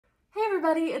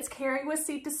everybody, it's Carrie with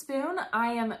Seed to Spoon.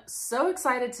 I am so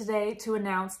excited today to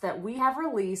announce that we have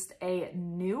released a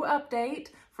new update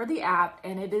for the app,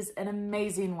 and it is an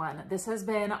amazing one. This has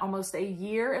been almost a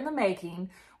year in the making.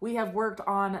 We have worked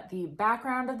on the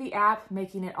background of the app,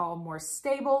 making it all more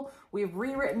stable. We've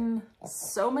rewritten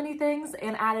so many things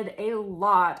and added a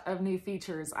lot of new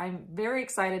features. I'm very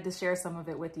excited to share some of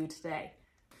it with you today.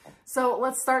 So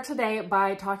let's start today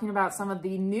by talking about some of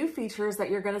the new features that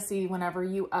you're going to see whenever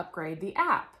you upgrade the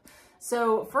app.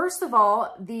 So first of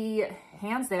all,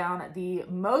 hands down, the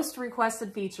most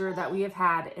requested feature that we have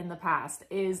had in the past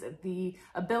is the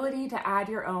ability to add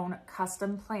your own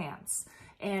custom plants.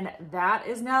 And that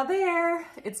is now there.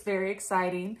 It's very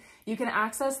exciting. You can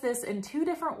access this in two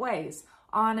different ways.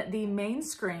 On the main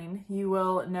screen, you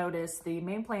will notice the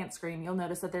main plant screen. You'll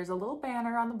notice that there's a little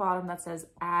banner on the bottom that says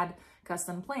Add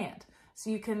Custom Plant. So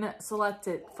you can select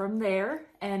it from there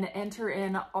and enter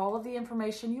in all of the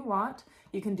information you want.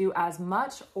 You can do as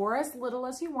much or as little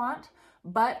as you want,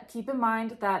 but keep in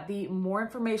mind that the more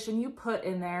information you put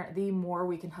in there, the more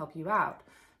we can help you out.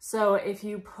 So if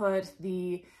you put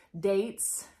the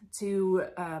dates to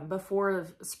before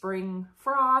spring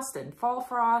frost and fall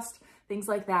frost, things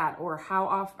like that, or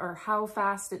how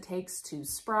fast it takes to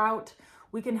sprout,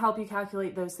 we can help you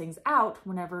calculate those things out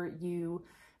whenever you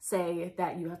say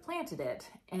that you have planted it.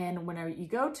 And whenever you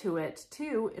go to it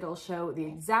too, it'll show the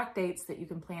exact dates that you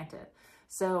can plant it.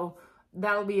 So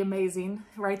that'll be amazing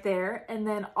right there. And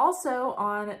then also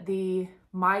on the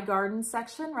My Garden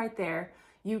section right there,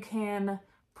 you can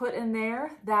put in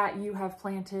there that you have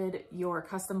planted your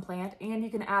custom plant, and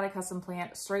you can add a custom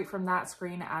plant straight from that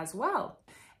screen as well.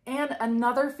 And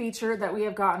another feature that we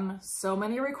have gotten so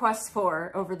many requests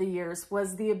for over the years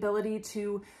was the ability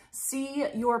to see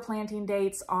your planting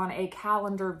dates on a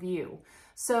calendar view.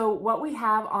 So what we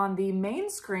have on the main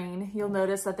screen, you'll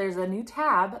notice that there's a new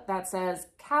tab that says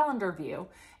Calendar View,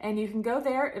 and you can go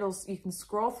there. You can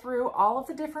scroll through all of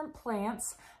the different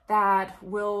plants that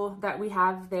we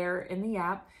have there in the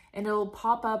app, and it'll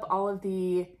pop up all of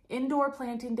the indoor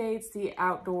planting dates, the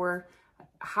outdoor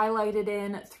highlighted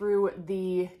in through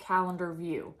the calendar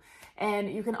view.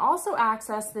 And you can also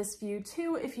access this view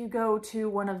too if you go to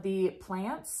one of the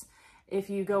plants. If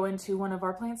you go into one of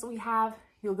our plants that we have,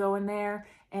 you'll go in there,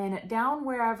 and down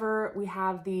wherever we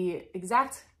have the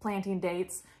exact planting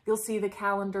dates, you'll see the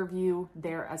calendar view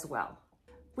there as well.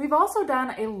 We've also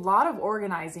done a lot of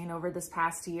organizing over this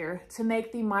past year to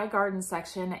make the My Garden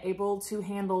section able to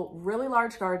handle really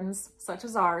large gardens such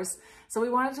as ours. So we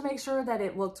wanted to make sure that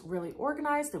it looked really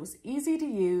organized, it was easy to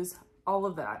use, all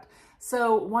of that.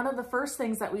 So one of the first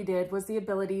things that we did was the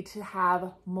ability to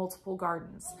have multiple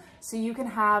gardens. So you can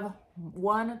have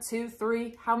 1, 2,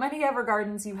 3, how many ever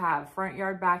gardens you have, front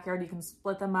yard, backyard, you can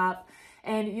split them up.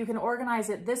 And you can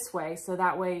organize it this way, so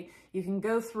that way you can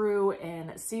go through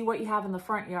and see what you have in the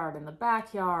front yard, in the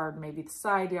backyard, maybe the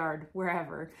side yard,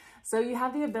 wherever. So you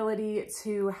have the ability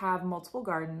to have multiple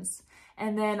gardens.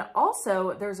 And then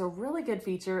also there's a really good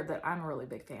feature that I'm a really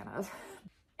big fan of.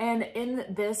 And in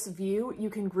this view, you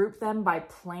can group them by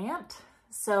plant.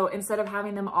 So instead of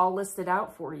having them all listed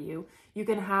out for you, you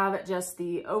can have just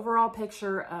the overall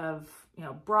picture of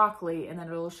broccoli, and then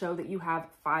it'll show that you have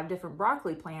 5 different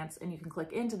broccoli plants, and you can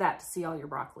click into that to see all your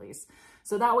broccolis.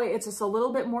 So that way it's just a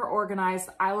little bit more organized.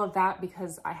 I love that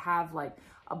because I have like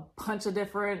a bunch of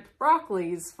different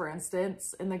broccolis, for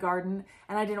instance, in the garden,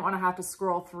 and I didn't want to have to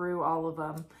scroll through all of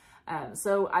them.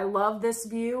 So I love this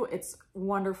view. It's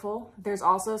wonderful. There's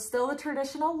also still the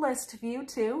traditional list view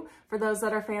too, for those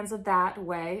that are fans of that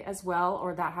way as well,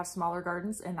 or that have smaller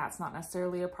gardens, and that's not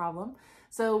necessarily a problem.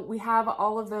 So we have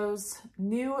all of those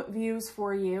new views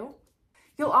for you.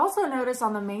 You'll also notice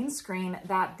on the main screen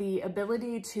that the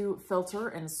ability to filter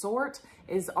and sort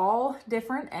is all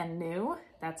different and new.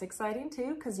 That's exciting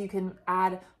too, because you can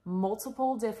add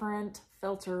multiple different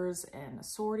filters and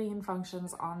sorting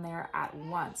functions on there at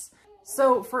once.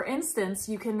 So for instance,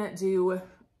 you can do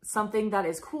something that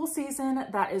is cool season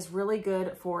that is really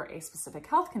good for a specific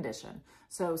health condition.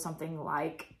 So something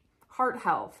like heart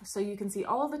health. So you can see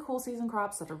all of the cool season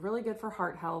crops that are really good for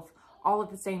heart health all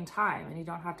at the same time, and you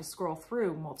don't have to scroll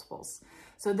through multiples.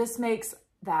 So this makes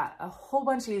that a whole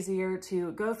bunch easier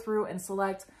to go through and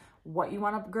select what you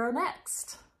want to grow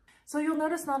next. So you'll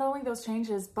notice not only those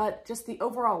changes, but just the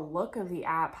overall look of the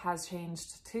app has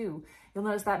changed too. You'll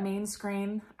notice that main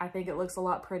screen, I think it looks a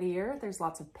lot prettier. There's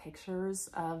lots of pictures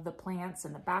of the plants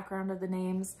and the background of the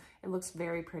names. It looks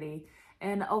very pretty.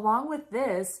 And along with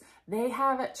this, they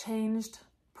have changed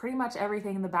pretty much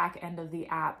everything in the back end of the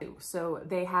app. So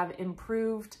they have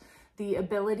improved the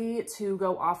ability to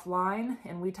go offline,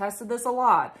 and we tested this a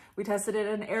lot. We tested it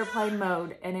in airplane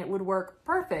mode and it would work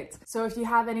perfect. So if you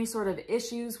have any sort of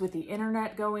issues with the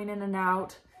internet going in and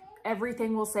out,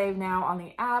 everything will save now on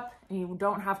the app, and you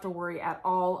don't have to worry at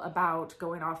all about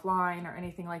going offline or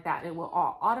anything like that. It will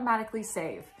all automatically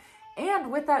save.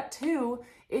 And with that too,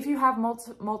 if you have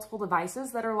multiple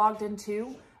devices that are logged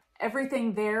into,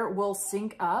 everything there will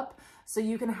sync up. So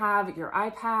you can have your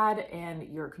iPad and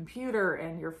your computer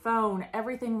and your phone,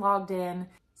 everything logged in.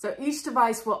 So each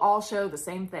device will all show the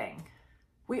same thing.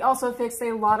 We also fixed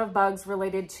a lot of bugs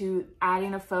related to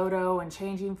adding a photo and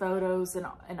changing photos and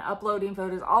uploading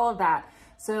photos, all of that.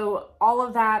 So all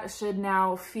of that should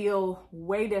now feel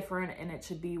way different, and it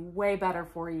should be way better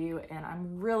for you. And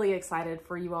I'm really excited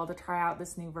for you all to try out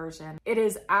this new version. It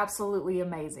is absolutely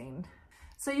amazing.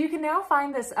 So you can now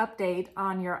find this update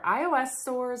on your iOS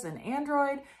stores and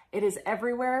Android. It is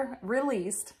everywhere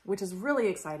released, which is really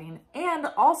exciting. And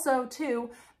also too,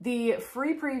 the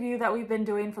free preview that we've been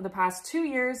doing for the past 2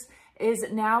 years is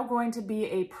now going to be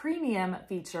a premium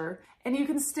feature. And you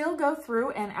can still go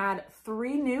through and add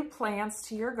 3 new plants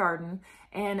to your garden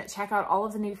and check out all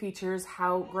of the new features,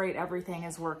 how great everything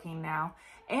is working now.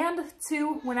 And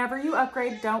two, whenever you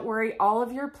upgrade, don't worry, all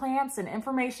of your plants and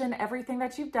information, everything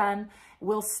that you've done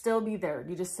will still be there.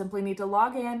 You just simply need to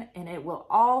log in and it will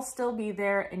all still be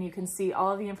there, and you can see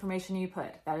all of the information you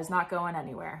put. That is not going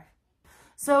anywhere.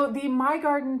 So the My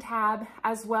Garden tab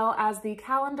as well as the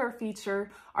calendar feature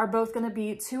are both going to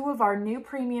be 2 of our new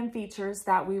premium features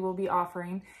that we will be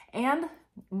offering, and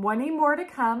many more to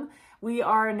come. We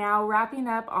are now wrapping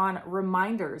up on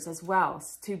reminders as well,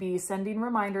 to be sending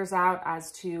reminders out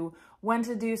as to when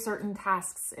to do certain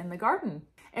tasks in the garden.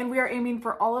 And we are aiming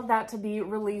for all of that to be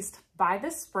released by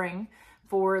this spring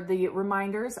for the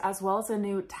reminders, as well as a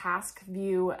new task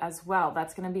view as well.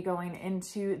 That's going to be going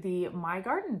into the My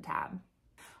Garden tab.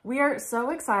 We are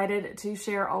so excited to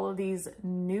share all of these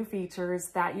new features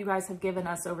that you guys have given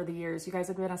us over the years. You guys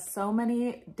have given us so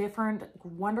many different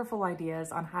wonderful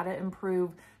ideas on how to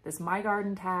improve this My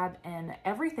Garden tab and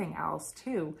everything else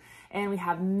too. And we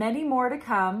have many more to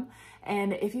come.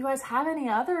 And if you guys have any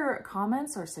other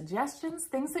comments or suggestions,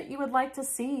 things that you would like to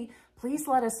see, please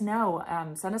let us know.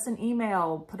 Send us an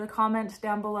email, put a comment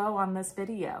down below on this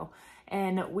video.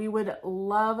 And we would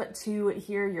love to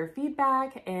hear your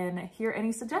feedback and hear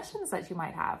any suggestions that you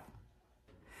might have.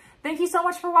 Thank you so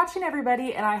much for watching,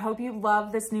 everybody, and I hope you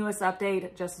love this newest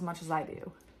update just as much as I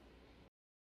do.